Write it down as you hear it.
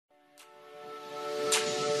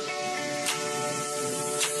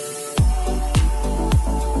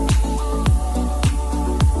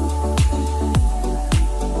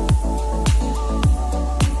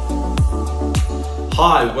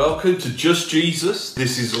welcome to Just Jesus.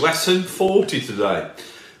 This is lesson 40 today,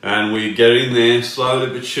 and we're getting there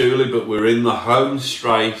slowly but surely, but we're in the home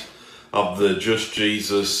straight of the Just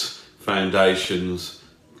Jesus Foundations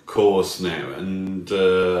course now, and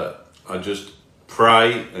I just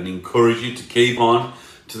pray and encourage you to keep on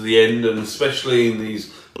to the end, and especially in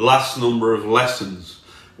these last number of lessons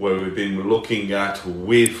where we've been looking at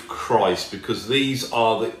with Christ, because these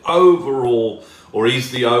are the overall, or is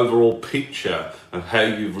the overall picture of how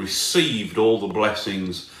you've received all the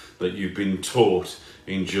blessings that you've been taught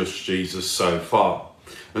in Just Jesus so far.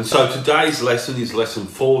 And so today's lesson is lesson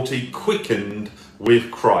 40, quickened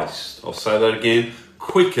with Christ. I'll say that again,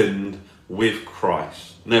 quickened with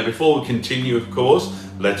Christ. Now, before we continue, of course,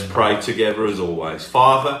 let's pray together as always.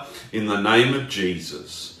 Father, in the name of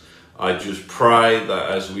Jesus, I just pray that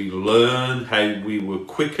as we learn how we were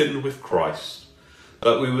quickened with Christ,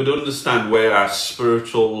 that we would understand where our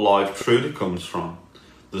spiritual life truly comes from,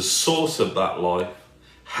 the source of that life,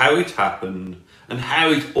 how it happened, and how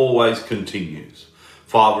it always continues.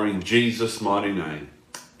 Father, in Jesus' mighty name,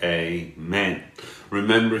 amen.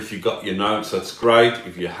 Remember, if you've got your notes, that's great.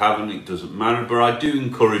 If you haven't, it doesn't matter. But I do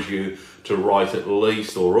encourage you to write at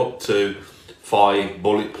least or up to 5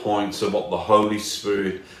 bullet points of what the Holy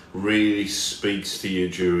Spirit really speaks to you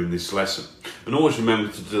during this lesson. And always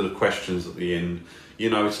remember to do the questions at the end. You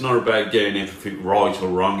know, it's not about getting everything right or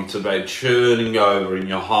wrong. It's about churning over in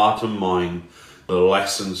your heart and mind the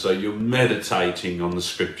lesson, so you're meditating on the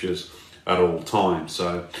scriptures at all times.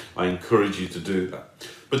 So I encourage you to do that.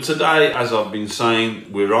 But today, as I've been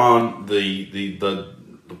saying, we're on the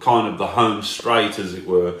kind of the home straight, as it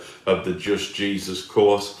were, of the Just Jesus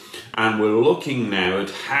course. And we're looking now at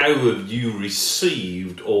how have you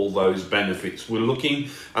received all those benefits. We're looking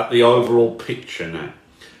at the overall picture now.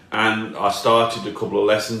 And I started a couple of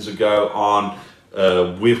lessons ago on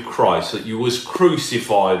with Christ, that you was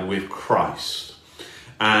crucified with Christ.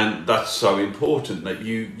 And that's so important, that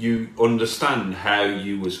you understand how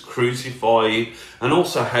you was crucified and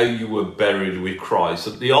also how you were buried with Christ.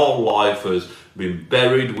 That the old life has been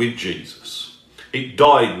buried with Jesus. It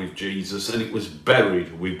died with Jesus and it was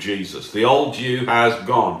buried with Jesus. The old you has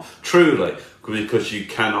gone, truly, because you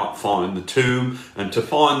cannot find the tomb. And to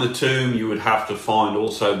find the tomb, you would have to find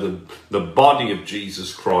also the body of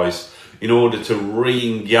Jesus Christ in order to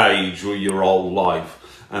re-engage with your old life.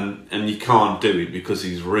 And you can't do it because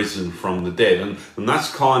he's risen from the dead. And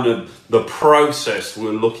that's kind of the process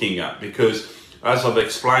we're looking at, because as I've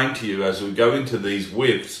explained to you, as we go into these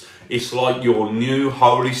whips, it's like your new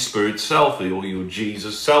Holy Spirit selfie, or your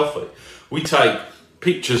Jesus selfie. We take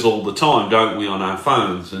pictures all the time, don't we, on our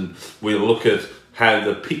phones, and we look at how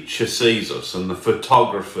the picture sees us, and the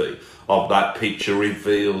photography of that picture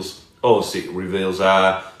reveals us. It reveals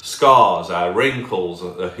our scars, our wrinkles,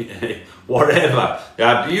 whatever,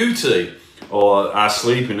 our beauty or our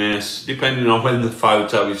sleepiness, depending on when the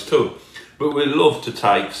photo is took. But we love to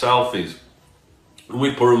take selfies.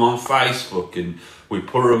 We put them on Facebook, and we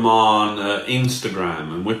put them on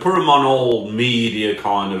Instagram, and we put them on all media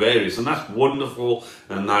kind of areas, and that's wonderful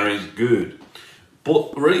and that is good.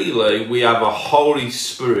 But really, we have a Holy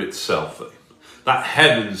Spirit selfie that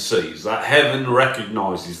heaven sees, that heaven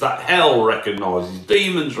recognises, that hell recognises,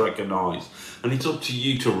 demons recognise, and it's up to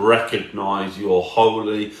you to recognise your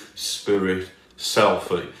Holy Spirit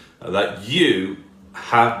selfie, that you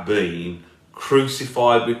have been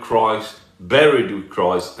crucified with Christ, buried with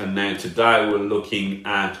Christ, and now today we're looking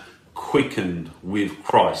at quickened with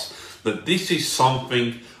Christ. That this is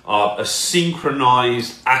something of a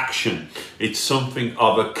synchronized action. It's something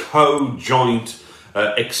of a co-joint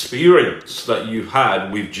experience that you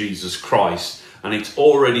had with Jesus Christ, and it's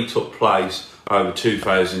already took place over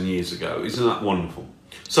 2,000 years ago. Isn't that wonderful?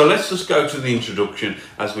 So let's just go to the introduction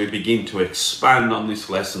as we begin to expand on this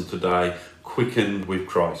lesson today, quickened with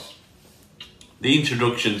Christ. The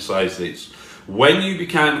introduction says this: when you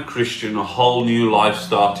became a Christian, a whole new life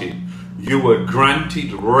started. You were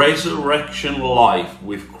granted resurrection life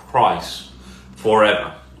with Christ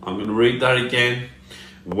forever. I'm going to read that again.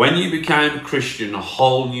 When you became a Christian, a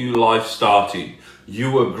whole new life started.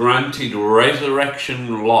 You were granted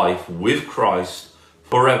resurrection life with Christ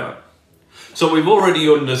forever. So we've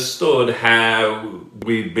already understood how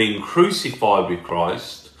we've been crucified with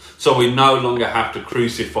Christ. So we no longer have to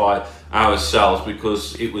crucify ourselves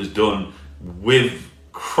because it was done with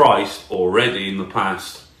Christ already in the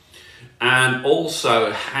past. And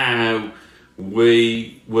also how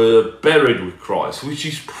we were buried with Christ, which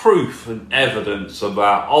is proof and evidence of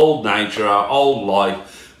our old nature, our old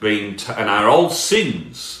life being, and our old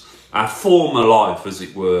sins, our former life, as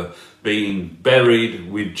it were, being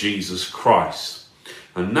buried with Jesus Christ.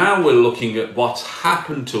 And now we're looking at what's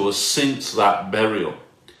happened to us since that burial.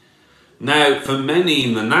 Now, for many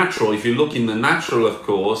in the natural, if you look in the natural, of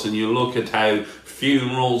course, and you look at how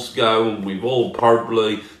funerals go, and we've all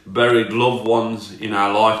probably buried loved ones in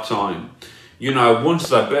our lifetime, you know, once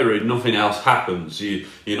they're buried, nothing else happens.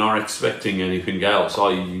 You're not expecting anything else.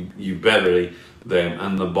 You bury them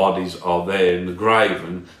and the bodies are there in the grave,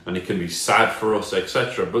 and it can be sad for us,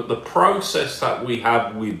 etc. But the process that we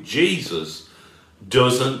have with Jesus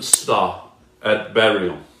doesn't stop at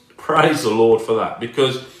burial. Praise the Lord for that,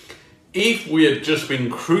 because if we had just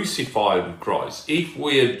been crucified with Christ, if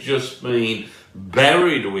we had just been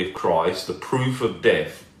buried with Christ, the proof of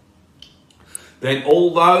death, then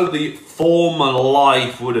although the former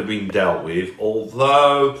life would have been dealt with,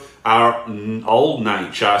 although our old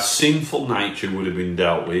nature, our sinful nature would have been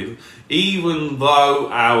dealt with, even though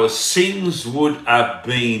our sins would have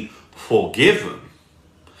been forgiven,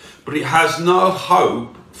 but it has no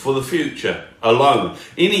hope for the future alone.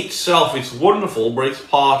 In itself, it's wonderful, but it's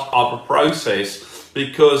part of a process,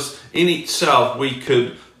 because in itself we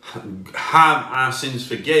could have our sins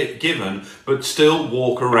forgiven, but still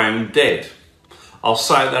walk around dead. I'll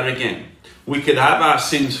say that again. We could have our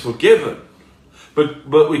sins forgiven,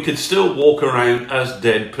 but we could still walk around as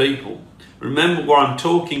dead people. Remember what I'm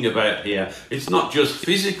talking about here. It's not just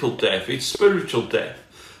physical death, it's spiritual death.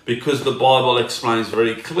 Because the Bible explains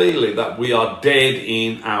very clearly that we are dead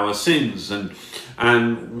in our sins,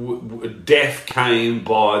 and death came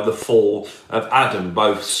by the fall of Adam,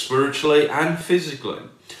 both spiritually and physically.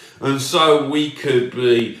 And so we could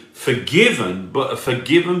be forgiven, but a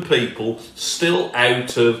forgiven people still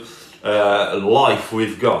out of life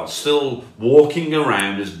with God, still walking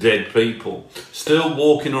around as dead people, still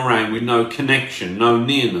walking around with no connection, no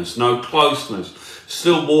nearness, no closeness,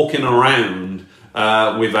 still walking around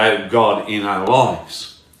without God in our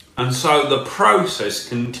lives. And so the process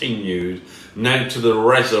continued now to the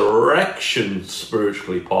resurrection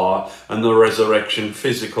spiritually part and the resurrection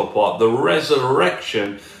physical part. The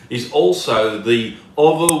resurrection is also the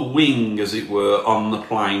other wing, as it were, on the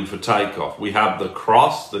plane for takeoff. We have the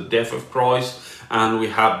cross, the death of Christ, and we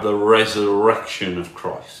have the resurrection of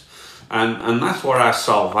Christ. And that's what our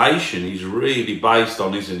salvation is really based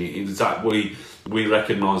on, isn't it? Is that we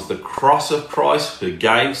recognise the cross of Christ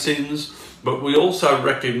forgave sins, but we also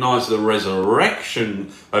recognise the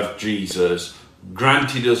resurrection of Jesus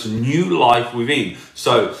granted us new life within.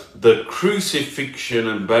 So the crucifixion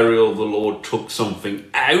and burial of the Lord took something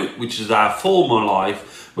out, which is our former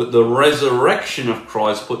life, but the resurrection of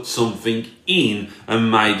Christ put something in and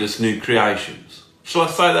made us new creations. Shall I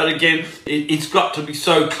say that again? It's got to be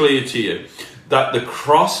so clear to you that the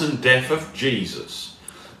cross and death of Jesus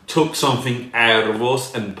took something out of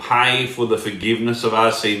us and paid for the forgiveness of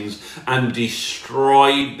our sins and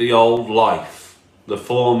destroyed the old life, the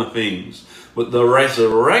former things. But the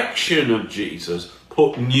resurrection of Jesus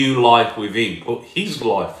put new life within, put his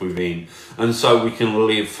life within, and so we can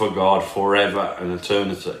live for God forever and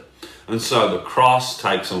eternity. And so the cross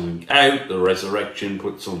takes something out, the resurrection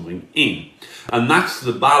puts something in. And that's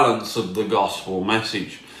the balance of the gospel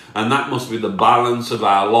message. And that must be the balance of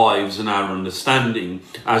our lives and our understanding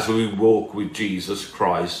as we walk with Jesus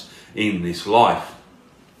Christ in this life.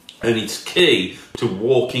 And it's key to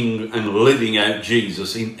walking and living out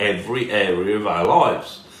Jesus in every area of our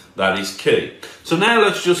lives. That is key. So now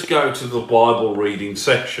let's just go to the Bible reading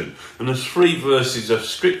section. And there's 3 verses of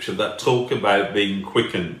scripture that talk about being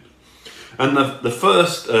quickened. And the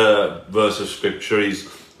first verse of scripture is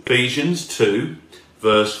Ephesians 2,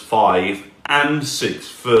 verse 5 and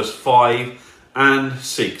 6. Verse 5 and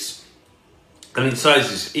 6. And it says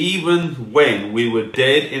this: even when we were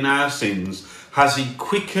dead in our sins, has he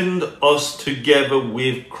quickened us together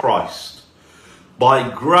with Christ. By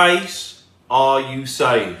grace are you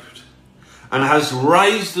saved, and has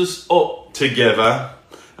raised us up together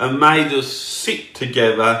and made us sit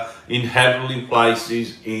together in heavenly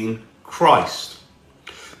places in Christ.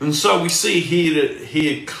 And so we see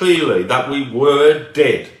here clearly that we were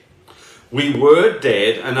dead. We were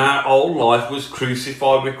dead, and our old life was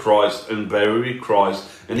crucified with Christ and buried with Christ,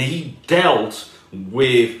 and he dealt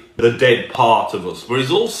with the dead part of us, but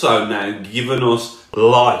he's also now given us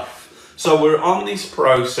life. So we're on this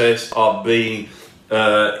process of being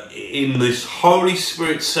in this Holy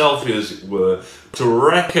Spirit selfie, as it were, to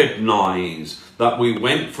recognise that we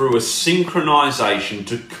went through a synchronization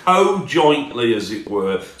to co-jointly, as it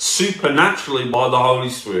were, supernaturally by the Holy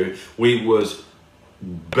Spirit. We was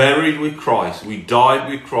buried with Christ, we died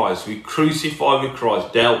with Christ, we crucified with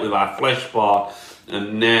Christ, dealt with our flesh part,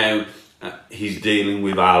 and now he's dealing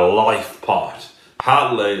with our life part.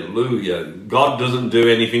 Hallelujah. God doesn't do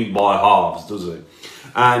anything by halves, does he?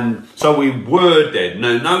 And so we were dead.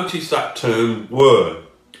 Now notice that term were.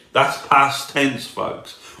 That's past tense,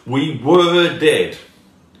 folks. We were dead.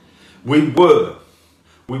 We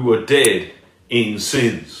were dead in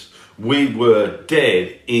sins. We were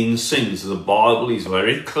dead in sins. The Bible is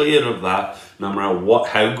very clear of that. No matter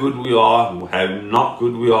how good we are, how not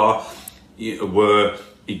good we are,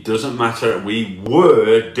 it doesn't matter. We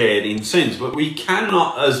were dead in sins. But we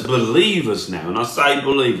cannot, as believers now, and I say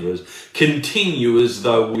believers, continue as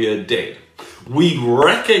though we are dead. We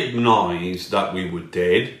recognize that we were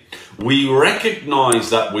dead. We recognize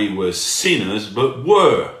that we were sinners, but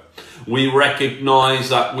were. We recognize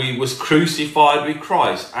that we was crucified with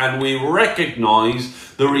Christ, and we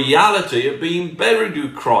recognize the reality of being buried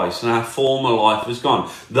with Christ and our former life is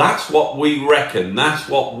gone. That's what we reckon. That's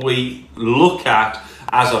what we look at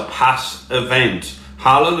as a past event.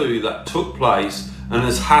 Hallelujah, that took place and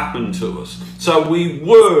has happened to us. So we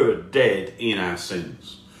were dead in our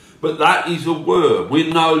sins. But that is a word.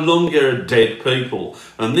 We're no longer a dead people.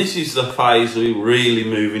 And this is the phase we're really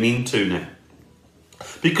moving into now.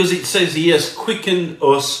 Because it says he has quickened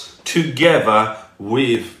us together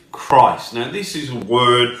with Christ. Now this is a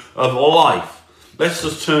word of life. Let's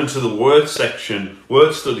just turn to the word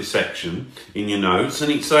study section in your notes.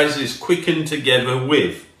 And it says it's quickened together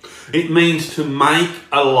with. It means to make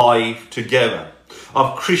alive together.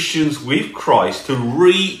 Of Christians with Christ, to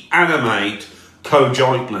reanimate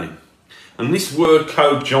co-jointly. And this word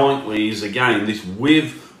co-jointly is again this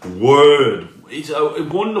with word. It's a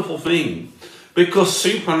wonderful thing, because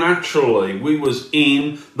supernaturally we was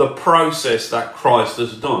in the process that Christ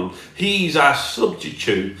has done. He's our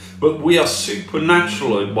substitute, but we are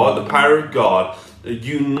supernaturally, by the power of God,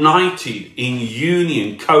 united in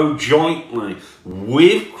union, co-jointly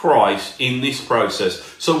with Christ in this process.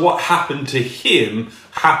 So what happened to him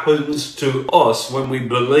happens to us when we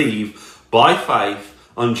believe by faith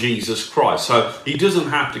on Jesus Christ. So he doesn't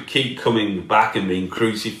have to keep coming back and being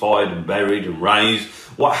crucified and buried and raised.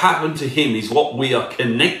 What happened to him is what we are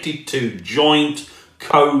connected to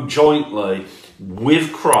co-jointly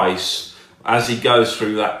with Christ as he goes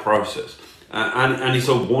through that process. And it's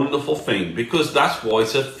a wonderful thing, because that's why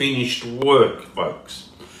it's a finished work, folks.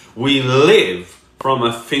 We live from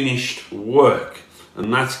a finished work,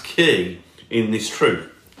 and that's key in this truth.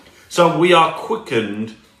 So we are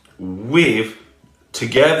quickened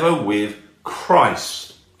together with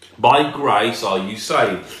Christ. By grace are you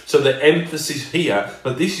saved. So the emphasis here,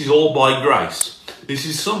 but this is all by grace. This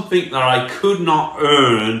is something that I could not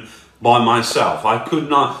earn by myself. I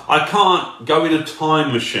can't go in a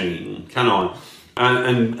time machine, can I?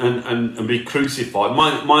 And be crucified.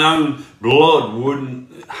 My own blood wouldn't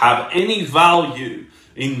have any value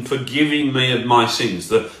in forgiving me of my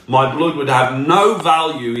sins. My blood would have no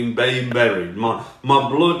value in being buried. My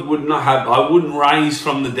blood would not have, I wouldn't raise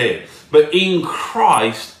from the dead. But in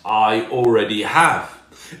Christ, I already have.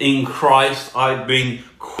 In Christ, I've been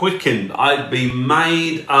quickened. I've been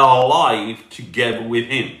made alive together with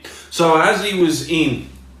him. So as he was in,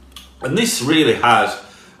 and this really has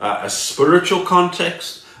a spiritual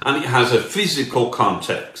context, and it has a physical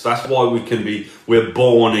context. That's why we're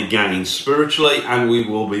born again spiritually, and we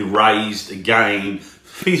will be raised again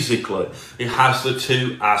physically. It has the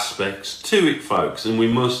two aspects to it, folks, and we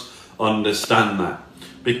must understand that,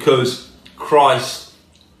 because Christ,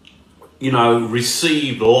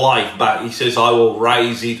 received life back. He says, I will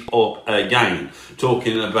raise it up again,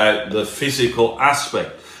 talking about the physical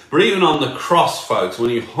aspect. But even on the cross, folks, when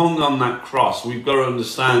he hung on that cross, we've got to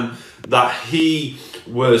understand that he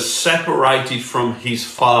was separated from his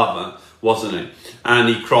Father, wasn't he? And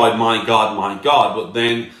he cried, my God, my God. But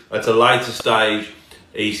then at a later stage,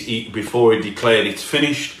 before he declared it's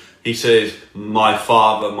finished, he says, my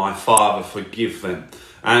Father, forgive them.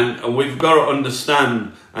 And we've got to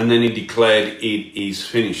understand, and then he declared it is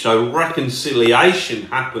finished. So reconciliation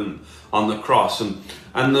happened on the cross. And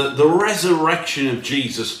the resurrection of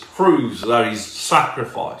Jesus proves that his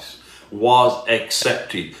sacrifice was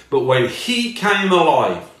accepted. But when he came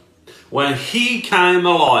alive,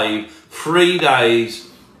 3 days,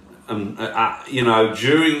 during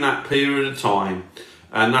that period of time,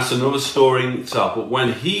 and that's another story in itself, but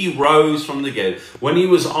when he rose from the dead, when he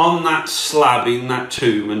was on that slab in that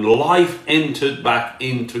tomb and life entered back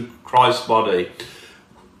into Christ's body,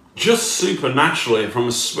 just supernaturally, from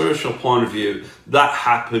a spiritual point of view, that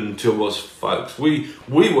happened to us, folks. We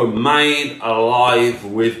were made alive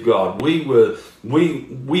with God.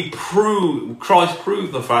 Christ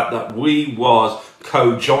proved the fact that we was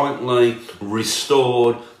co-jointly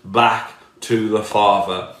restored back to the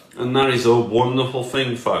Father. And that is a wonderful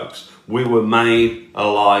thing, folks. We were made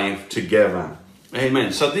alive together.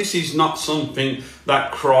 Amen. So this is not something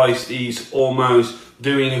that Christ is almost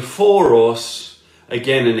doing for us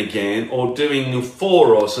again and again, or doing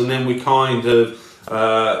for us and then we kind of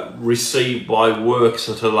receive by works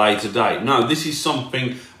at a later date. No, this is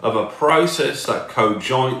something of a process that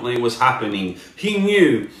co-jointly was happening. He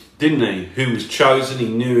knew, didn't he, who was chosen. He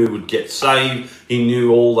knew who would get saved. He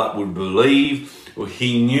knew all that would believe.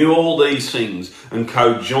 He knew all these things, and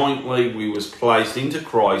co-jointly we was placed into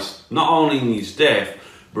Christ, not only in his death,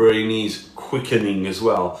 but in his quickening as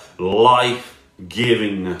well.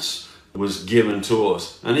 Life-givingness was given to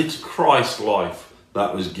us, and it's Christ's life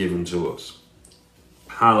that was given to us.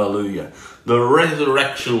 Hallelujah. The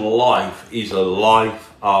resurrection life is a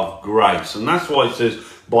life of grace, and that's why it says,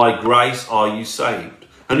 by grace are you saved.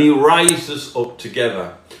 And he raised us up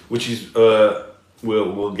together, which is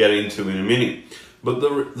we'll get into in a minute. But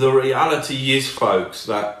the reality is, folks,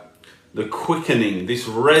 that the quickening, this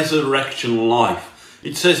resurrection life,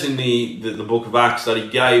 it says in the book of Acts that he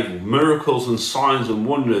gave miracles and signs and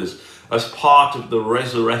wonders as part of the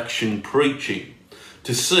resurrection preaching,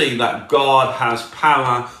 to see that God has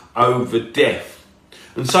power over death.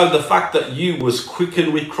 And so the fact that you was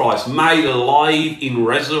quickened with Christ, made alive in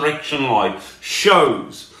resurrection life,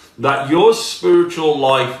 shows that your spiritual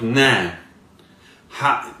life now,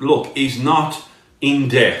 is not in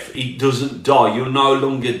death. It doesn't die. You're no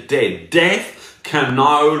longer dead. Death can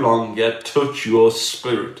no longer touch your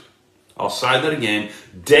spirit. I'll say that again.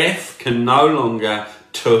 Death can no longer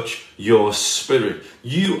touch your spirit.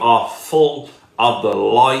 You are full of the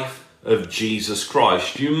life of Jesus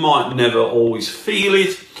Christ. You might never always feel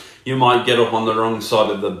it. You might get up on the wrong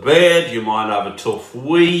side of the bed. You might have a tough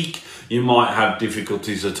week. You might have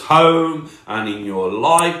difficulties at home and in your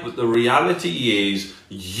life. But the reality is,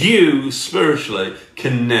 you spiritually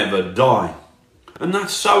can never die. And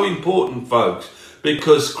that's so important, folks,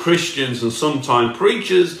 because Christians and sometimes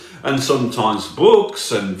preachers and sometimes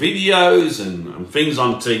books and videos and things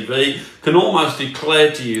on TV can almost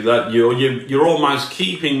declare to you that you're almost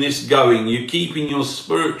keeping this going. You're keeping your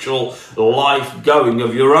spiritual life going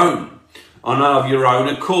of your own, and of your own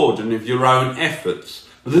accord and of your own efforts.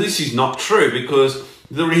 But this is not true, because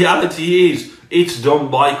the reality is it's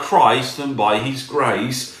done by Christ and by his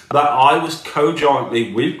grace that I was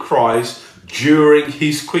co-jointly with Christ during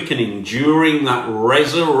his quickening, during that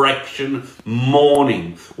resurrection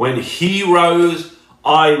morning. When he rose,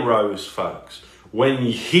 I rose, folks. When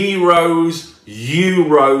he rose, you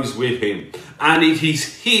rose with him. And it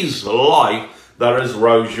is his life that has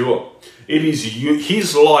rose you up. It is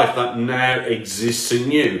his life that now exists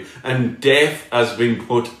in you. And death has been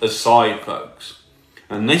put aside, folks.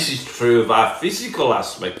 And this is true of our physical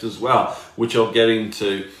aspect as well, which I'll get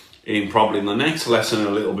into in probably the next lesson a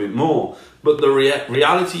little bit more. But the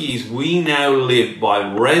reality is we now live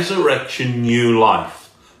by resurrection new life.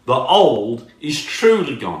 The old is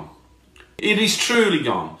truly gone. It is truly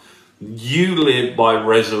gone. You live by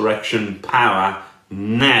resurrection power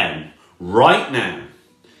now. Right now.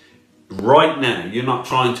 Right now. You're not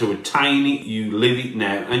trying to attain it. You live it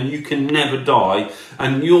now. And you can never die.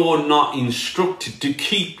 And you're not instructed to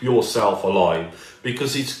keep yourself alive,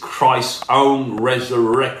 because it's Christ's own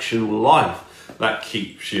resurrection life that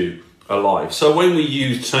keeps you alive. So when we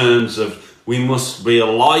use terms of we must be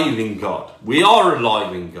alive in God, we are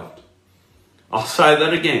alive in God. I'll say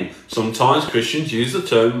that again. Sometimes Christians use the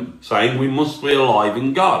term saying we must be alive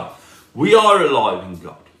in God. We are alive in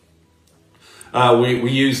God. We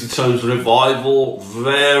use the terms revival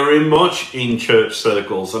very much in church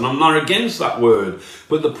circles, and I'm not against that word,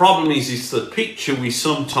 but the problem is it's the picture we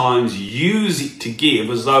sometimes use it to give,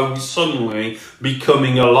 as though we're suddenly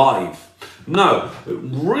becoming alive. No,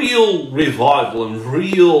 real revival and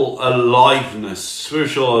real aliveness,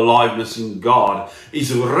 spiritual aliveness in God,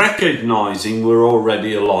 is recognizing we're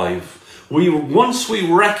already alive. Once we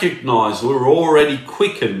recognize we're already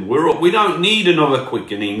quickened, we don't need another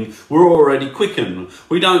quickening, we're already quickened.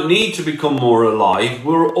 We don't need to become more alive,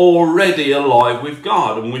 we're already alive with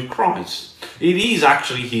God and with Christ. It is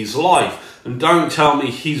actually his life. And don't tell me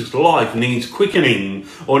his life needs quickening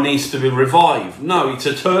or needs to be revived. No, it's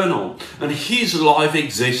eternal. And his life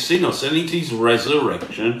exists in us, and it is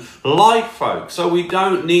resurrection life, folks. So we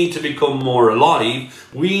don't need to become more alive.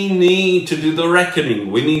 We need to do the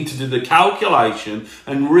reckoning. We need to do the calculation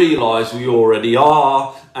and realize we already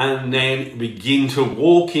are, and then begin to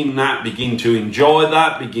walk in that, begin to enjoy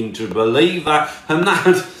that, begin to believe that, and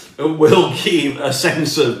that will give a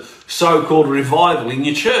sense of so-called revival in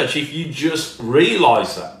your church if you just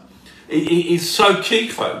realize that. It's so key,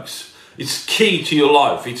 folks. It's key to your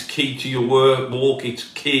life. It's key to your walk. It's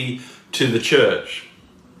key to the church.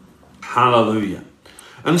 Hallelujah.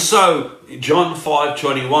 And so John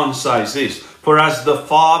 5:21 says this, for as the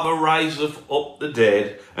Father raiseth up the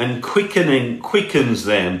dead and quickens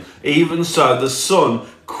them, even so the Son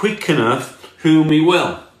quickeneth whom he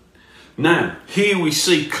will. Now, here we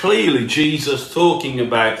see clearly Jesus talking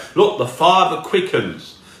about, look, the Father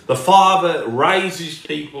quickens. The Father raises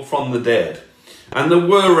people from the dead. And there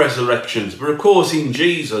were resurrections. But of course in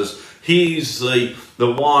Jesus, he's the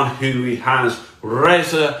one who has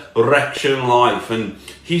resurrection life. And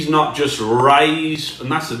he's not just raised.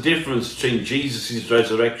 And that's the difference between Jesus'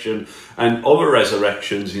 resurrection and other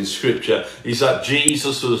resurrections in Scripture, is that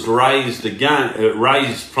Jesus was raised again,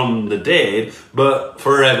 raised from the dead, but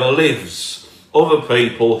forever lives. Other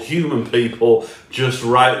people, human people, just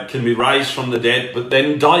can be raised from the dead, but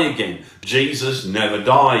then die again. Jesus never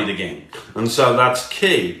died again. And so that's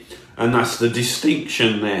key. And that's the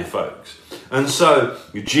distinction there, folks. And so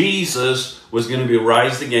Jesus was going to be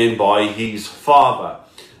raised again by his Father.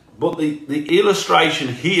 But the illustration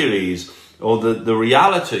here is, or the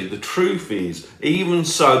reality, the truth is, even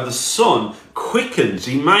so the Son quickens,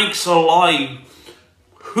 he makes alive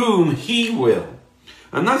whom he will.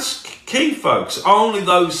 And that's key, folks. Only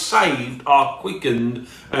those saved are quickened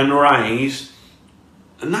and raised.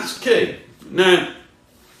 And that's key. Now,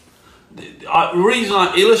 the reason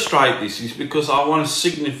I illustrate this is because I want to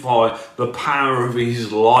signify the power of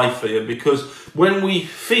his life here. Because when we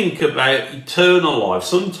think about eternal life,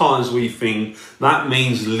 sometimes we think that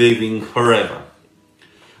means living forever.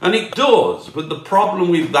 And it does, but the problem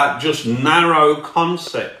with that just narrow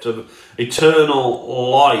concept of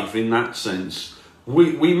eternal life in that sense,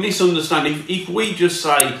 we misunderstand. If we just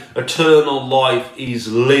say eternal life is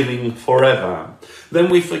living forever, then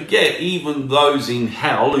we forget even those in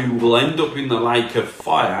hell who will end up in the lake of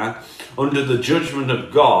fire under the judgment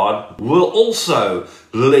of God will also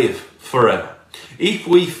live forever. If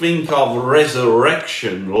we think of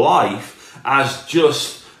resurrection life as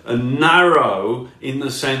just a narrow in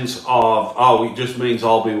the sense of, oh, it just means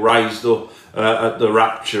I'll be raised up at the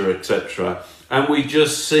rapture, etc., and we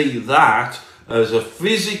just see that as a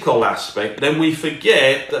physical aspect, then we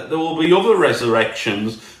forget that there will be other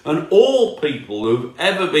resurrections, and all people who've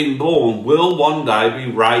ever been born will one day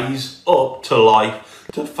be raised up to life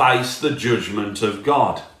to face the judgment of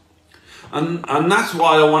God. And that's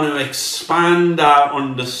why I want to expand our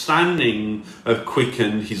understanding of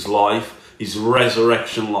quickened, his life, his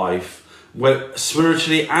resurrection life,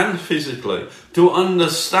 spiritually and physically, to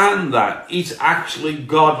understand that it's actually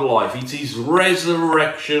God life. It's his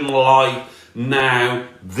resurrection life now,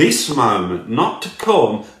 this moment, not to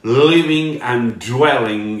come, living and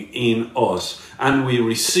dwelling in us. And we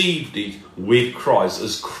received it with Christ.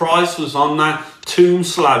 As Christ was on that tomb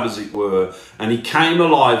slab, as it were, and he came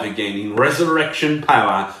alive again in resurrection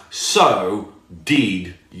power, so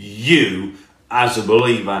did you as a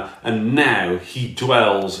believer. And now he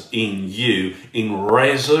dwells in you in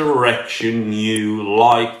resurrection new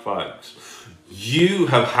life, folks. You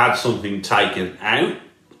have had something taken out,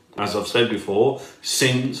 as I've said before,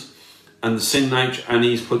 sins and the sin nature, and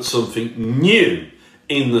he's put something new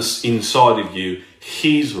in this inside of you,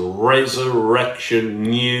 his resurrection,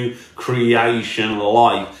 new creation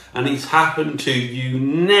life, and it's happened to you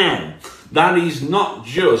now. That is not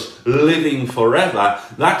just living forever,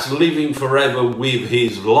 that's living forever with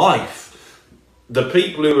his life. The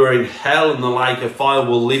people who are in hell and the lake of fire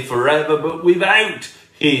will live forever, but without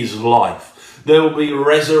his life. There will be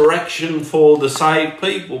resurrection for the saved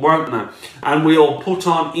people, won't there? And we'll put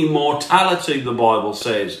on immortality, the Bible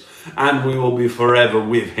says, and we will be forever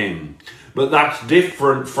with him. But that's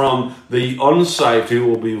different from the unsaved who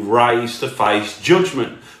will be raised to face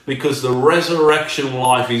judgment. Because the resurrection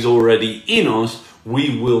life is already in us,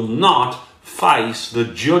 we will not face the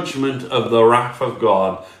judgment of the wrath of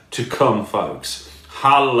God to come, folks.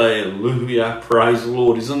 Hallelujah. Praise the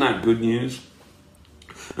Lord. Isn't that good news?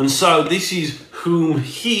 And so this is whom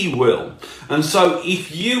he will. And so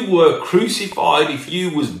if you were crucified, if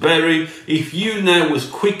you was buried, if you now was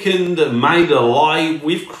quickened and made alive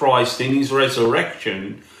with Christ in his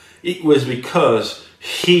resurrection, it was because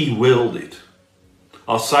he willed it.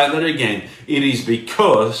 I'll say that again. It is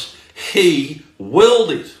because he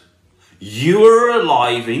willed it. You were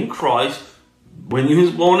alive in Christ when you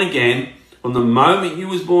was born again. From the moment you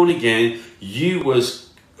was born again, you was,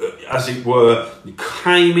 as it were,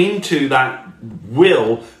 came into that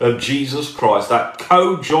will of Jesus Christ, that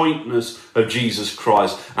co-jointness of Jesus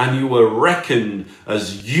Christ, and you were reckoned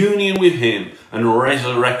as union with him, and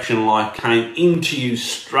resurrection life came into you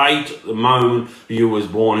straight at the moment you was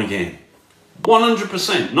born again.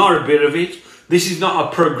 100%, not a bit of it. This is not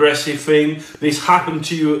a progressive thing. This happened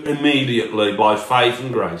to you immediately by faith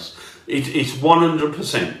and grace. It's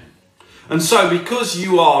 100%. And so because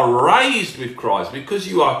you are raised with Christ, because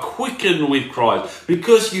you are quickened with Christ,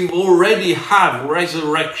 because you already have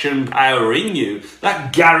resurrection power in you,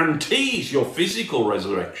 that guarantees your physical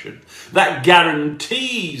resurrection. That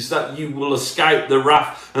guarantees that you will escape the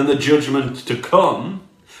wrath and the judgment to come.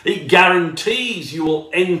 It guarantees you will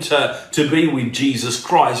enter to be with Jesus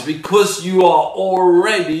Christ because you are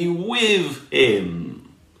already with him.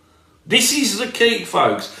 This is the key,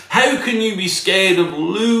 folks. How can you be scared of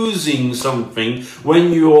losing something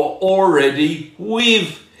when you're already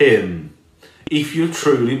with him? If you're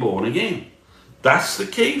truly born again. That's the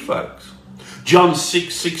key, folks. John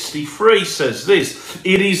 6:63 says this,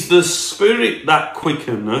 "It is the Spirit that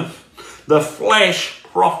quickeneth, the flesh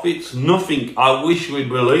profits nothing." I wish we'd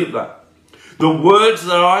believe that. The words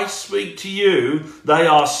that I speak to you, they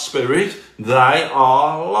are spirit, they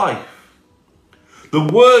are life. The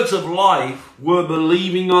words of life were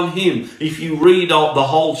believing on him. If you read out the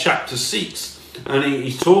whole chapter 6, and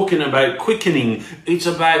he's talking about quickening, it's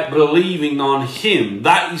about believing on him.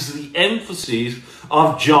 That is the emphasis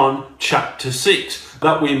of John chapter 6,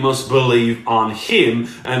 that we must believe on him,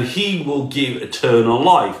 and he will give eternal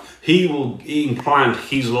life. He will implant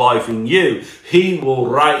his life in you. He will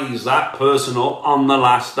raise that person up on the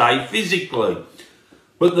last day physically.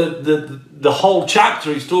 But the whole chapter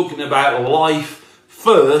is talking about life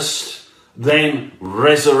first, then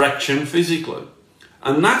resurrection physically.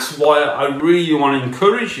 And that's why I really want to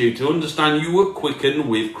encourage you to understand you were quickened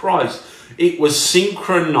with Christ. It was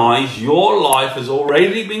synchronized. Your life has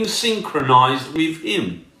already been synchronized with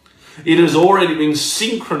him. It has already been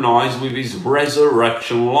synchronized with his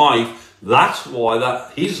resurrection life. That's why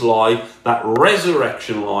that his life, that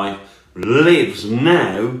resurrection life, lives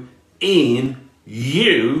now in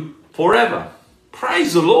you forever.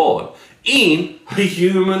 Praise the Lord. In a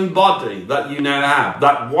human body that you now have,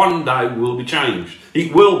 that one day will be changed.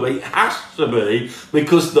 It will be, it has to be,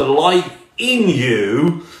 because the life in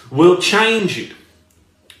you will change it.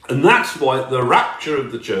 And that's why at the rapture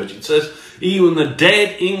of the church, it says, even the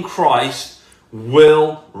dead in Christ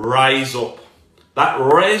will rise up. That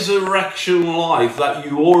resurrection life that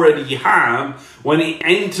you already have, when it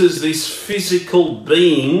enters this physical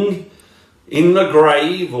being in the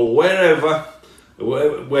grave or wherever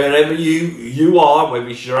you are, whether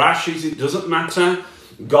it's your ashes, it doesn't matter.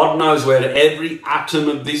 God knows where every atom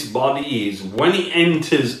of this body is. When it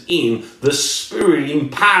enters in, the Spirit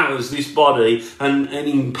empowers this body and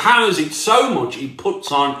empowers it so much it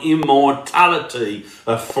puts on immortality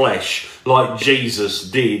of flesh like Jesus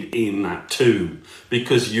did in that tomb,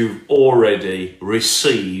 because you've already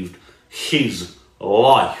received his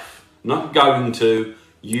life. Not going to,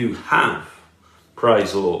 you have.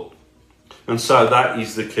 Praise the Lord. And so that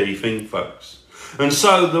is the key thing, folks. And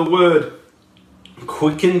so the word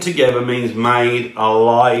quickened together means made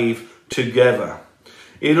alive together.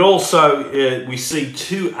 It also, we see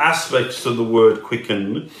two aspects to the word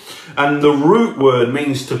quickened. And the root word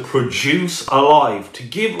means to produce alive, to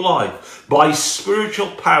give life by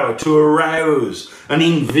spiritual power, to arouse and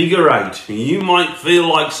invigorate. You might feel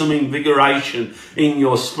like some invigoration in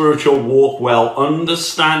your spiritual walk. Well,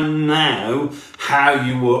 understand now how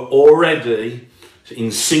you were already in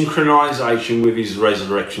synchronization with his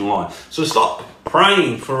resurrection life. So stop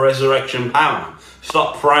praying for resurrection power.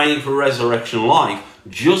 Stop praying for resurrection life.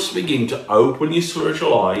 Just begin to open your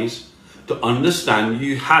spiritual eyes to understand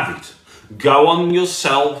you have it. Go on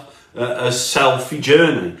yourself a selfie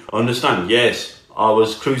journey. Understand, yes, I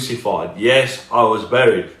was crucified. Yes, I was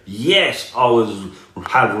buried. Yes, I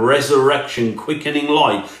have resurrection, quickening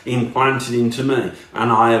life implanted into me,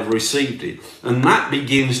 and I have received it. And that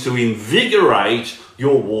begins to invigorate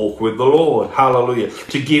your walk with the Lord. Hallelujah.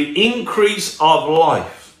 To give increase of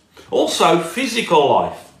life. Also physical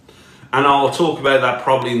life. And I'll talk about that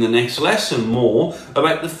probably in the next lesson more,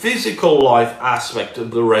 about the physical life aspect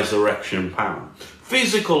of the resurrection power.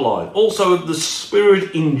 Physical life, also of the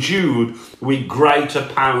Spirit endued with greater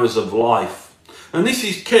powers of life. And this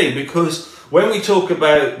is key, because when we talk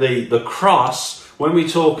about the cross, when we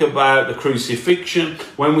talk about the crucifixion,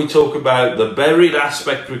 when we talk about the buried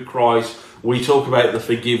aspect with Christ, we talk about the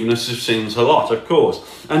forgiveness of sins a lot, of course.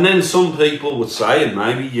 And then some people would say, and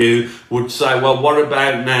maybe you would say, well, what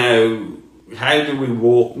about now? How do we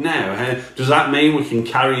walk now? Does that mean we can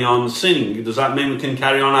carry on sinning? Does that mean we can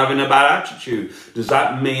carry on having a bad attitude? Does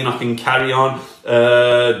that mean I can carry on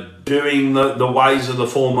doing the ways of the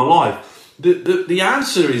former life? The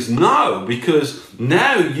answer is no, because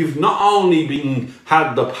now you've not only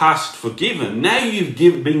had the past forgiven, now you've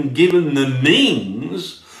been given the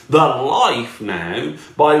means, the life now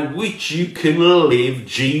by which you can live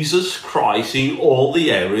Jesus Christ in all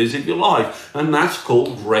the areas of your life. And that's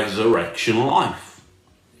called resurrection life.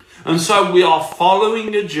 And so we are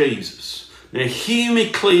following a Jesus. Now hear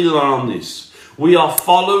me clearly on this. We are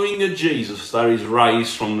following a Jesus that is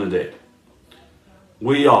raised from the dead.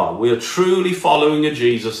 We are truly following a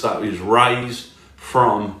Jesus that is raised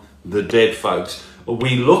from the dead, folks.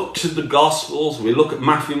 We look to the Gospels, we look at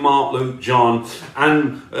Matthew, Mark, Luke, John,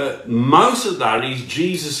 and most of that is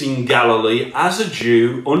Jesus in Galilee as a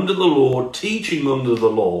Jew under the law, teaching under the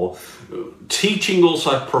law, teaching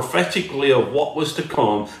also prophetically of what was to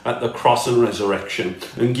come at the cross and resurrection,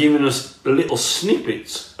 and giving us little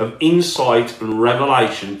snippets of insight and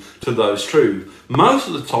revelation to those truths. Most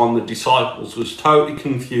of the time the disciples was totally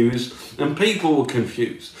confused and people were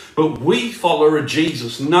confused. But we follow a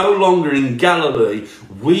Jesus no longer in Galilee.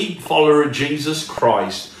 We follow a Jesus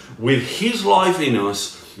Christ with his life in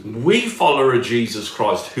us. We follow a Jesus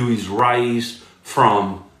Christ who is raised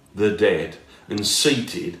from the dead and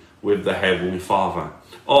seated with the Heavenly Father.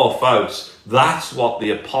 Oh, folks, that's what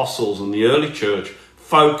the apostles and the early church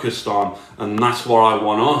focused on. And that's what I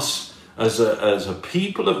want us as a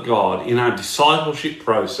people of God in our discipleship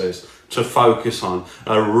process to focus on.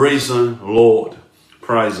 A risen Lord.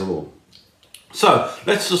 Praise the Lord. So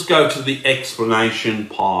let's just go to the explanation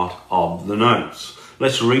part of the notes.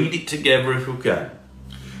 Let's read it together if we can.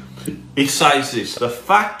 It says this: the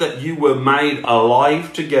fact that you were made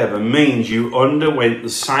alive together means you underwent the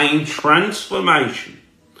same transformation,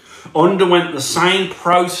 underwent the same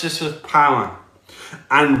process of power,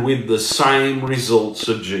 and with the same results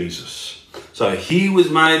of Jesus. So he was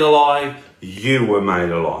made alive, you were made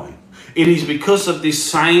alive. It is because of this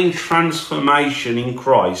same transformation in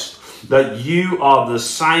Christ that you are the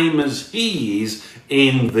same as he is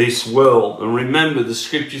in this world. And remember, the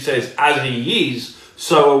scripture says, as he is,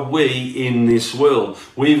 so are we in this world.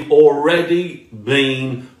 We've already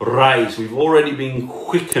been raised. We've already been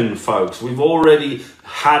quickened, folks. We've already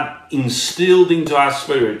had instilled into our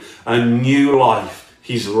spirit a new life,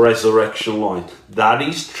 his resurrection life. That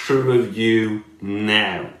is true of you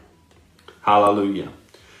now. Hallelujah.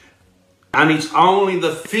 And it's only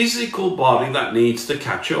the physical body that needs to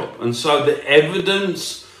catch up. And so the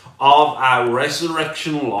evidence of our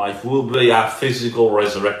resurrection life will be our physical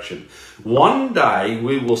resurrection. One day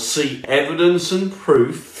we will see evidence and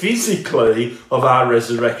proof physically of our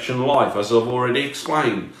resurrection life, as I've already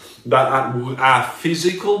explained, that our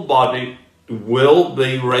physical body will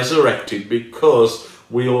be resurrected because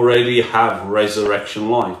we already have resurrection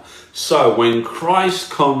life. So when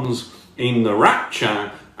Christ comes in the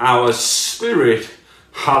rapture, our spirit,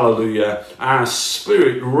 hallelujah, our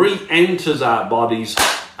spirit re-enters our bodies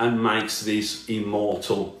and makes this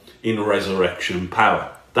immortal in resurrection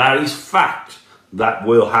power. That is fact. That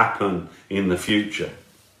will happen in the future.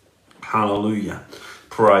 Hallelujah.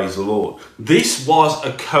 Praise the Lord. This was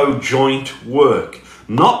a co-joint work,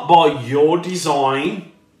 not by your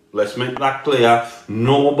design, let's make that clear,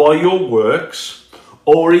 nor by your works,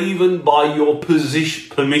 or even by your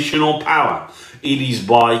permissional power. It is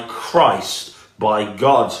by Christ, by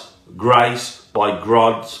God's grace, by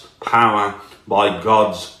God's power, by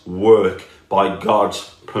God's work, by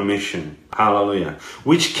God's permission. Hallelujah.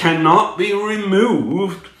 Which cannot be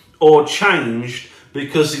removed or changed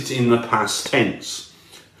because it's in the past tense,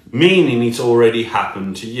 meaning it's already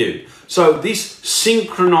happened to you. So this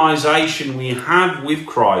synchronization we have with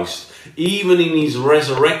Christ, even in his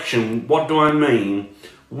resurrection, what do I mean?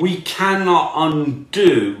 We cannot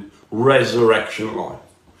undo resurrection life.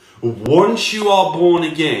 Once you are born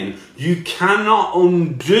again, you cannot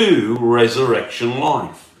undo resurrection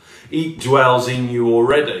life. It dwells in you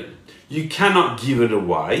already. You cannot give it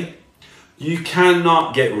away. You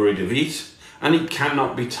cannot get rid of it. And it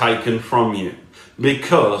cannot be taken from you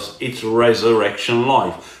because it's resurrection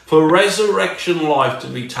life. For resurrection life to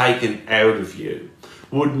be taken out of you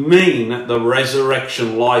would mean that the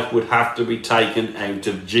resurrection life would have to be taken out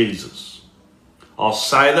of Jesus. I'll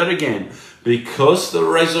say that again. Because the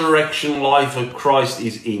resurrection life of Christ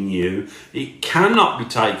is in you, it cannot be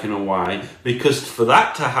taken away, because for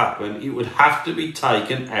that to happen, it would have to be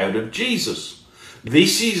taken out of Jesus.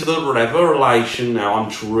 This is the revelation now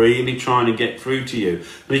I'm really trying to get through to you.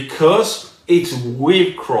 Because it's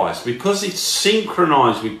with Christ, because it's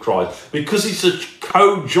synchronized with Christ, because it's a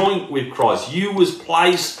co-joint with Christ, you was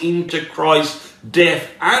placed into Christ's death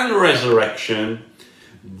and resurrection.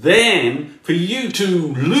 Then for you to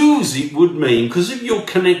lose it would mean, because of your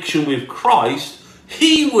connection with Christ,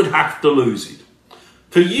 he would have to lose it.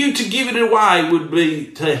 For you to give it away would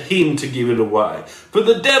be to him to give it away. For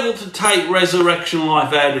the devil to take resurrection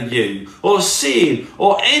life out of you, or sin,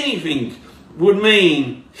 or anything, would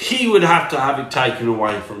mean he would have to have it taken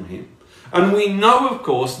away from him. And we know, of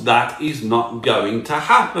course, that is not going to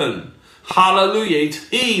happen. Hallelujah. It's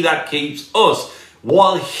he that keeps us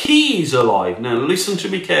while he is alive. Now listen to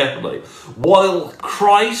me carefully. While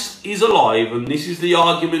Christ is alive, and this is the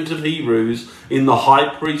argument of Hebrews in the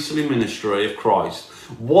high priestly ministry of Christ,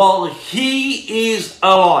 while he is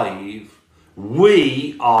alive,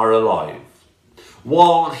 we are alive.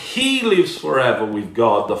 While he lives forever with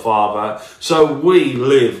God the Father, so we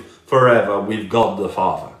live forever with God the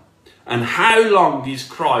Father. And how long is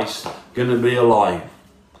Christ going to be alive?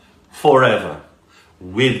 Forever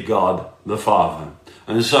with God the Father.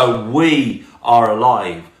 And so we are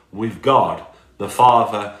alive with God the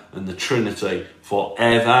Father and the Trinity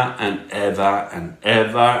forever and ever and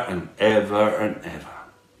ever and ever and ever.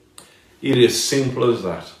 It is simple as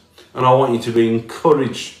that. And I want you to be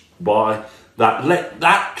encouraged by that. Let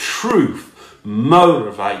that truth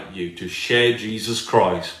motivate you to share Jesus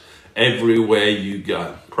Christ everywhere you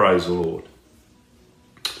go. Praise the Lord.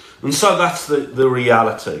 And so that's the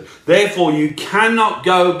reality. Therefore, you cannot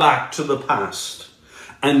go back to the past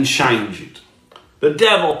and change it. The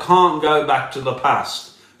devil can't go back to the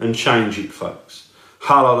past and change it, folks.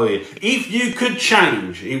 Hallelujah. If you could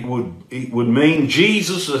change, it would mean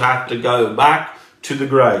Jesus would have to go back to the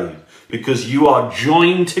grave, because you are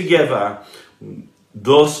joined together,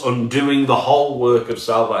 thus undoing the whole work of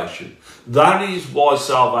salvation. That is why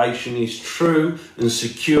salvation is true and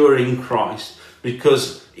secure in Christ,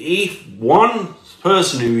 because if one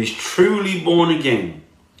person who is truly born again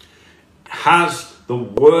has the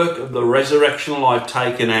work of the resurrection life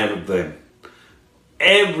taken out of them,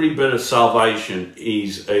 every bit of salvation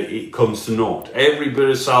it comes to naught. Every bit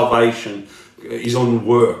of salvation is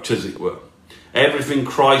unworked, as it were. Everything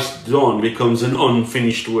Christ done becomes an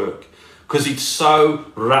unfinished work, because it's so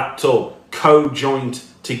wrapped up, co-joined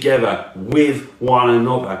together with one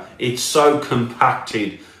another. It's so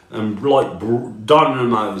compacted, and like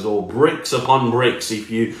dynamos or bricks upon bricks, if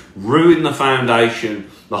you ruin the foundation,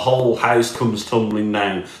 the whole house comes tumbling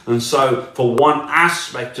down. And so for one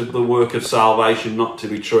aspect of the work of salvation not to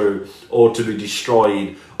be true, or to be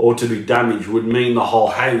destroyed, or to be damaged, would mean the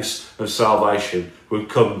whole house of salvation would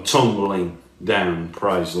come tumbling down.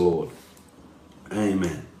 Praise the Lord.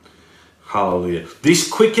 Amen. Hallelujah. This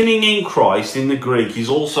quickening in Christ in the Greek is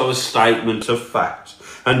also a statement of fact,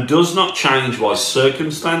 and does not change by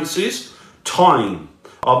circumstances, time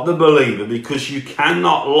of the believer, because you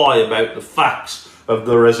cannot lie about the facts of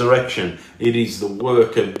the resurrection. It is the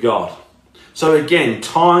work of God. So again,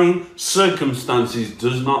 time, circumstances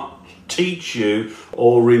does not teach you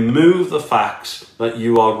or remove the facts that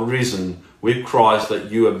you are risen with Christ,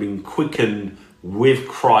 that you have been quickened with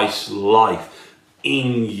Christ's life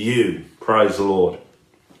in you. Praise the Lord.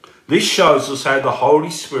 This shows us how the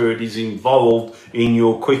Holy Spirit is involved in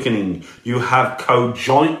your quickening. You have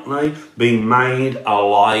co-jointly been made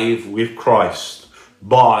alive with Christ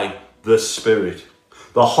by the Spirit.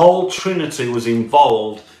 The whole Trinity was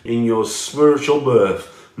involved in your spiritual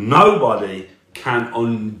birth. Nobody can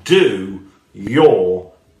undo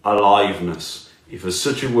your aliveness. If there's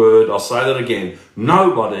such a word, I'll say that again.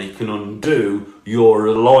 Nobody can undo your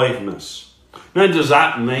aliveness. Now, does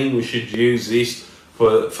that mean we should use this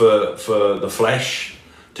for the flesh,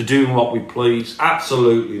 to do what we please?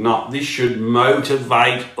 Absolutely not. This should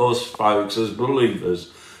motivate us, folks, as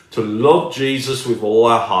believers, to love Jesus with all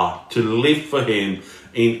our heart, to live for him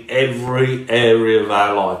in every area of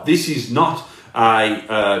our life. This is not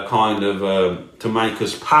a kind of to make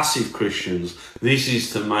us passive Christians. This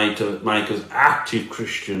is to make us active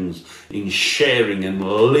Christians in sharing and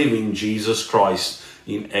living Jesus Christ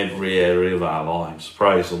in every area of our lives.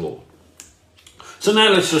 Praise the Lord. So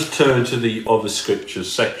now let's just turn to the other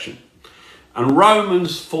scriptures section. And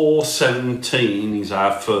Romans 4:17 is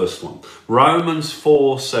our first one. Romans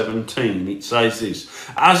 4:17, it says this: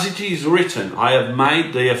 As it is written, I have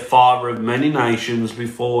made thee a father of many nations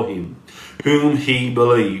before him, whom he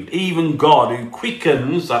believed, even God, who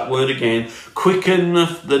quickens, that word again,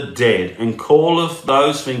 quickeneth the dead, and calleth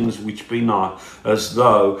those things which be not as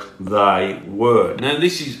though they were. Now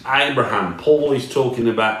this is Abraham. Paul is talking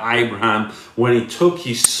about Abraham when he took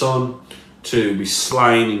his son to be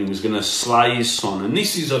slain, and he was going to slay his son. And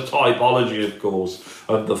this is a typology, of course,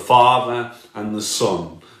 of the father and the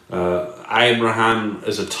son. Abraham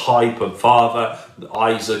as a type of father,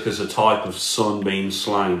 Isaac as a type of son being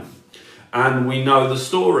slain. And we know the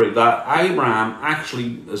story that Abraham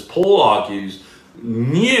actually, as Paul argues,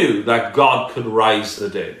 knew that God could raise the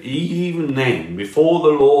dead. Even then, before the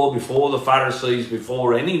law, before the Pharisees,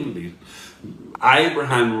 before anybody,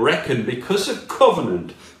 Abraham reckoned, because of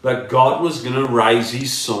covenant, that God was going to raise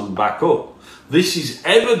his son back up. This is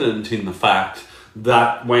evident in the fact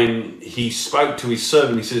that when he spoke to his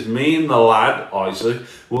servant, he says, me and the lad, Isaac,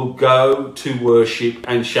 will go to worship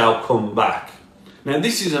and shall come back. Now,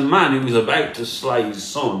 this is a man who was about to slay his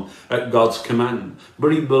son at God's command.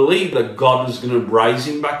 But he believed that God was going to raise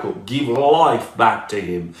him back up, give life back to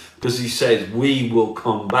him. Because he says, we will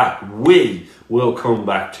come back. We will come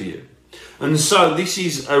back to you. And so this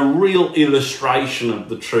is a real illustration of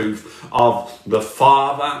the truth of the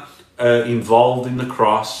Father involved in the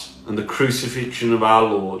cross and the crucifixion of our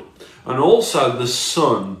Lord. And also the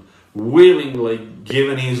Son willingly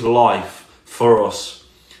giving his life for us.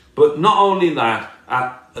 But not only that,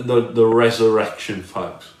 at the resurrection,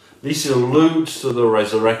 folks. This alludes to the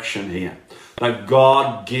resurrection here. That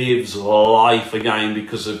God gives life again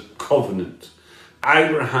because of covenant.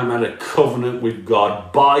 Abraham had a covenant with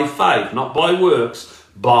God by faith, not by works,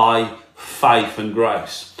 by faith and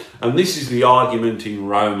grace. And this is the argument in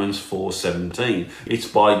Romans 4:17. It's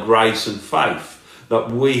by grace and faith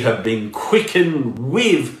that we have been quickened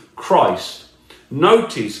with Christ.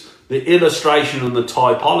 Notice the illustration and the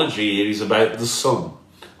typology here is about the son,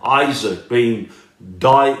 Isaac being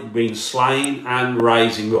slain and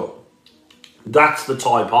raising up. That's the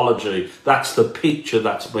typology. That's the picture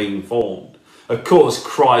that's being formed. Of course,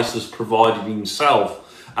 Christ has provided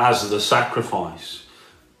himself as the sacrifice.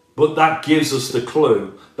 But that gives us the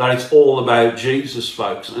clue that it's all about Jesus,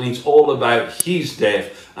 folks. And it's all about his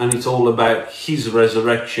death. And it's all about his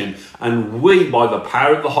resurrection. And we, by the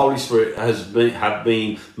power of the Holy Spirit, have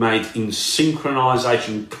been made in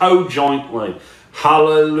synchronization, co-jointly.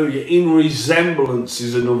 Hallelujah. In resemblance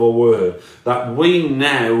is another word. That we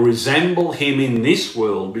now resemble him in this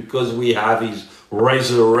world because we have his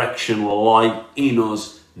resurrection light in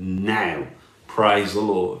us now. Praise the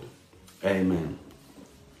Lord. Amen.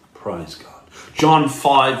 Praise God. John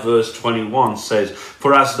 5 verse 21 says,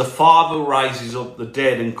 for as the Father raises up the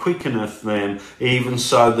dead and quickeneth them, even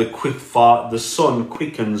so the Son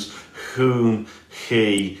quickens whom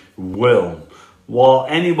he will. While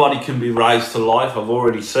anybody can be raised to life, I've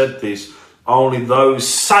already said this, only those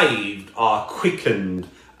saved are quickened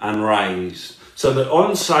and raised. So the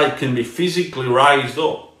unsaved can be physically raised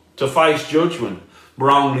up to face judgment,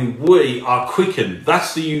 but only we are quickened.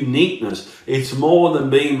 That's the uniqueness. It's more than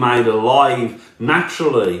being made alive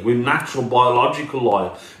naturally, with natural biological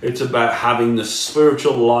life. It's about having the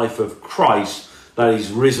spiritual life of Christ that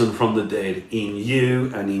is risen from the dead in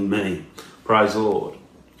you and in me. Praise the Lord.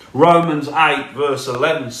 Romans 8 verse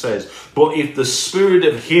 11 says, but if the spirit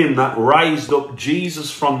of him that raised up Jesus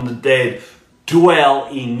from the dead dwell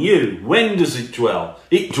in you. When does it dwell?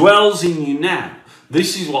 It dwells in you now.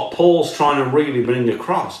 This is what Paul's trying to really bring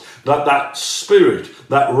across. That spirit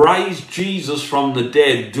that raised Jesus from the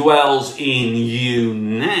dead dwells in you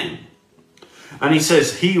now. And he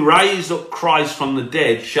says, he raised up Christ from the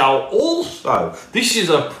dead shall also, this is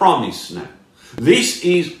a promise now. This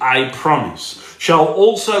is a promise. Shall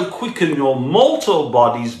also quicken your mortal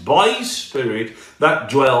bodies by his spirit that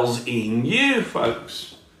dwells in you,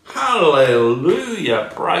 folks.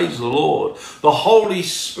 Hallelujah. Praise the Lord. The Holy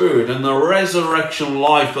Spirit and the resurrection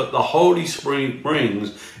life that the Holy Spirit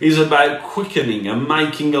brings is about quickening and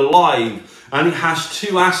making alive. And it has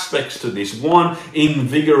two aspects to this. One,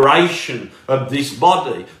 invigoration of this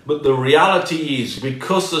body. But the reality is,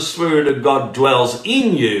 because the Spirit of God dwells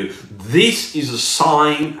in you, this is a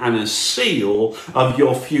sign and a seal of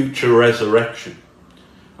your future resurrection.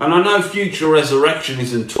 And I know future resurrection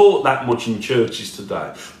isn't taught that much in churches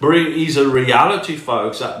today. But it is a reality,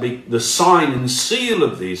 folks, that the sign and seal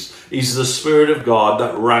of this is the Spirit of God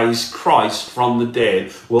that raised Christ from the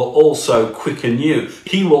dead will also quicken you.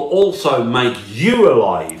 He will also make you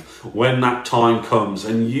alive when that time comes,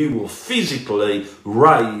 and you will physically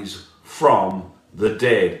raise from the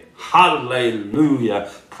dead.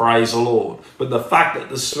 Hallelujah. Praise the Lord. But the fact that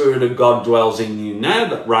the Spirit of God dwells in you now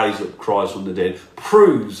that raised up Christ from the dead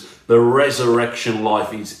proves the resurrection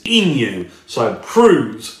life is in you. So it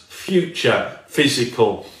proves future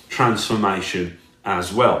physical transformation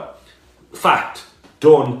as well. Fact.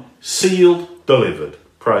 Done. Sealed. Delivered.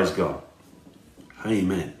 Praise God.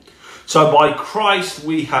 Amen. So by Christ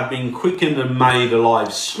we have been quickened and made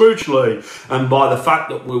alive spiritually. And by the fact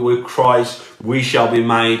that we're with Christ, we shall be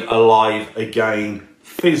made alive again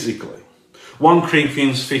physically. 1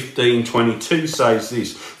 Corinthians 15:22 says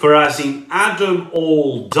this, for as in Adam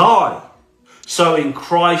all die, so in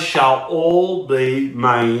Christ shall all be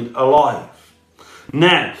made alive.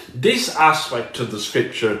 Now, this aspect of the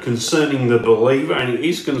scripture concerning the believer, and it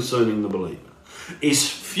is concerning the believer, is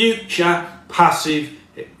future passive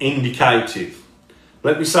indicative.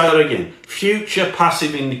 Let me say that again. Future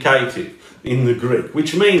passive indicative in the Greek,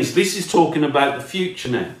 which means this is talking about the future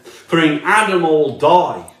now. For in Adam all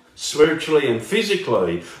die, spiritually and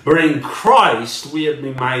physically, but in Christ we have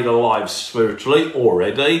been made alive spiritually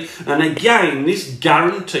already. And again, this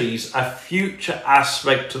guarantees a future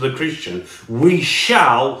aspect to the Christian. We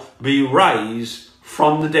shall be raised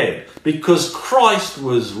from the dead. Because Christ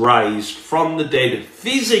was raised from the dead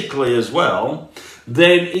physically as well,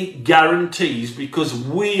 then it guarantees, because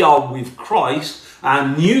we are with Christ, our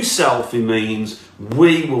new self, it means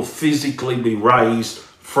we will physically be raised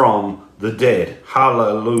from the dead.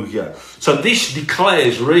 Hallelujah. So this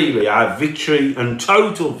declares really our victory and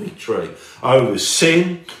total victory over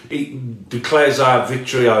sin. It declares our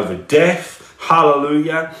victory over death.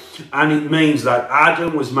 Hallelujah. And it means that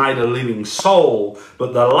Adam was made a living soul,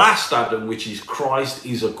 but the last Adam, which is Christ,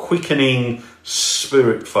 is a quickening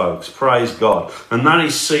spirit, folks. Praise God. And that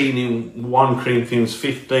is seen in 1 Corinthians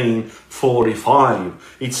 15:45.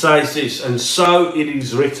 It says this, and so it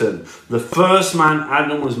is written, the first man,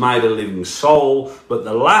 Adam, was made a living soul, but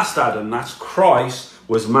the last Adam, that's Christ,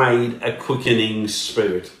 was made a quickening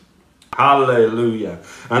spirit. Hallelujah.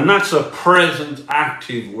 And that's a present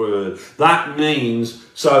active word. That means,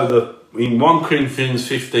 so in 1 Corinthians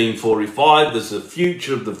 15:45, there's the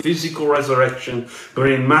future of the physical resurrection. But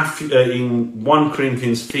in 1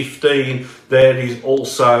 Corinthians 15, there is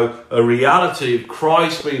also a reality of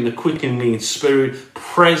Christ being the quickening spirit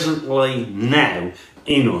presently now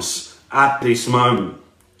in us at this moment.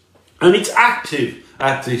 And it's active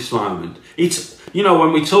at this moment. It's, you know,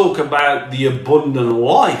 when we talk about the abundant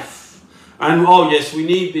life, and oh yes, we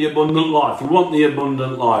need the abundant life. We want the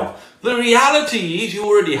abundant life. The reality is you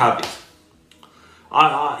already have it.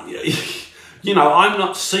 You know, I'm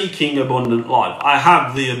not seeking abundant life. I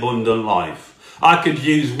have the abundant life. I could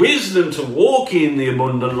use wisdom to walk in the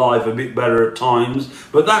abundant life a bit better at times,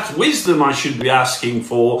 but that's wisdom I should be asking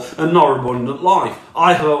for and not abundant life.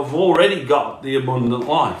 I have already got the abundant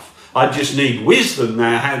life. I just need wisdom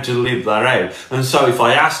now how to live that out. And so if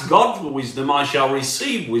I ask God for wisdom, I shall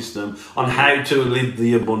receive wisdom on how to live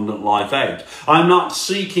the abundant life out. I'm not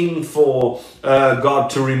seeking for God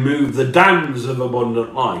to remove the dams of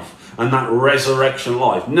abundant life and that resurrection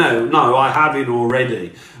life. No, I have it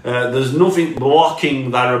already. There's nothing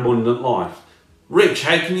blocking that abundant life. Rich,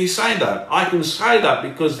 how can you say that? I can say that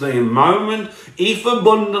because the moment, if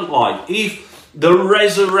abundant life, if the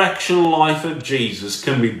resurrection life of Jesus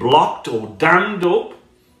can be blocked or dammed up,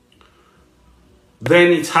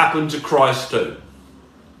 then it's happened to Christ too.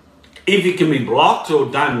 If it can be blocked or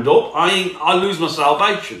dammed up, I lose my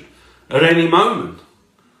salvation at any moment.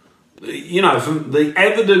 You know, from the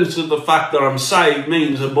evidence of the fact that I'm saved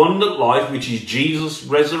means abundant life, which is Jesus'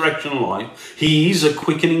 resurrection life. He is a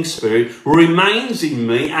quickening spirit, remains in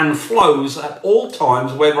me and flows at all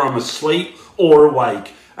times, whether I'm asleep or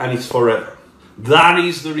awake, and it's forever. That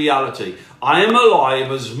is the reality. I am alive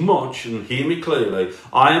as much, and hear me clearly,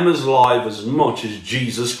 I am as alive as much as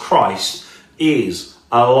Jesus Christ is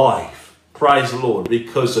alive. Praise the Lord.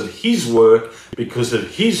 Because of his work, because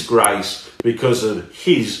of his grace, because of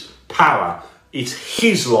his power. It's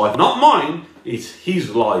his life, not mine. It's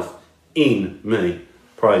his life in me.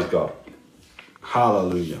 Praise God.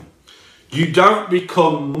 Hallelujah. You don't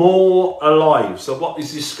become more alive. So what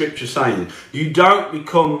is this scripture saying? You don't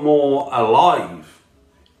become more alive.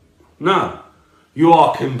 No. You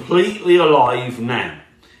are completely alive now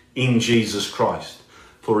in Jesus Christ.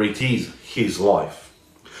 For it is his life.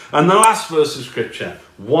 And the last verse of scripture,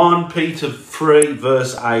 1 Peter 3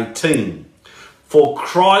 verse 18. For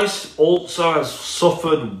Christ also has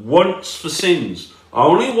suffered once for sins.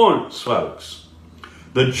 Only once, folks.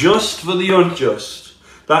 The just for the unjust,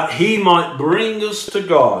 that he might bring us to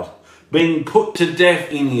God, being put to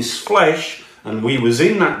death in his flesh, and we was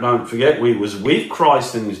in that, don't forget, we was with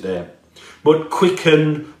Christ in his death, but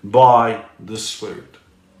quickened by the Spirit.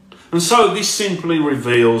 And so this simply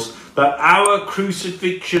reveals that our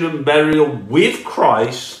crucifixion and burial with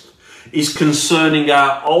Christ is concerning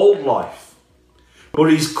our old life, but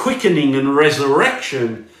his quickening and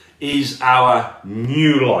resurrection is our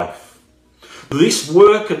new life. This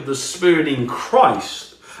work of the Spirit in Christ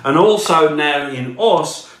and also now in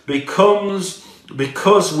us becomes,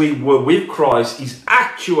 because we were with Christ, is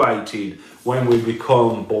actuated when we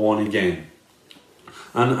become born again.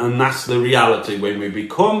 And that's the reality. When we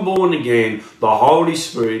become born again, the Holy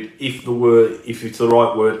Spirit, if it's the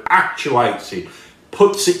right word, actuates it,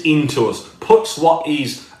 puts it into us, puts what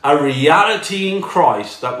is a reality in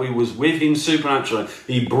Christ that we was with him supernaturally.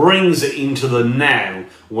 He brings it into the now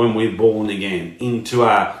when we're born again, into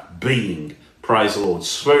our being, praise the Lord,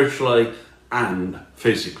 spiritually and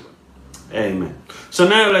physically. Amen. So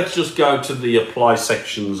now let's just go to the apply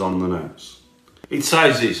sections on the notes. It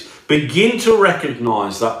says this: begin to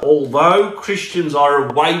recognize that although Christians are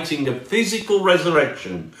awaiting a physical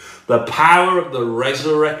resurrection, the power of the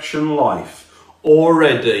resurrection life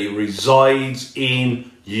already resides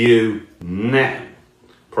in you now.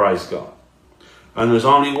 Praise God. And there's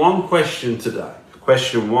only one question today.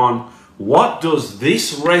 Question 1: what does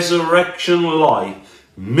this resurrection life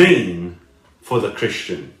mean for the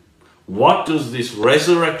Christian? What does this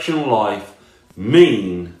resurrection life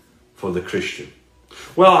mean for the Christian?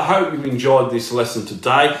 Well, I hope you've enjoyed this lesson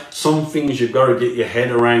today. Some things you've got to get your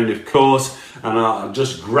head around, of course, and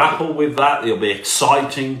just grapple with that. It'll be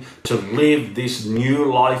exciting to live this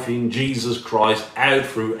new life in Jesus Christ out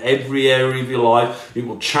through every area of your life. It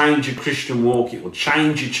will change your Christian walk. It will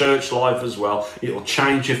change your church life as well. It will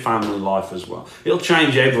change your family life as well. It'll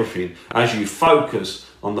change everything as you focus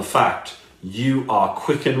on the fact you are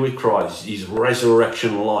quickened with Christ. His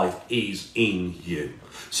resurrection life is in you.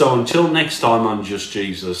 So until next time on Just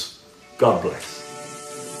Jesus, God bless.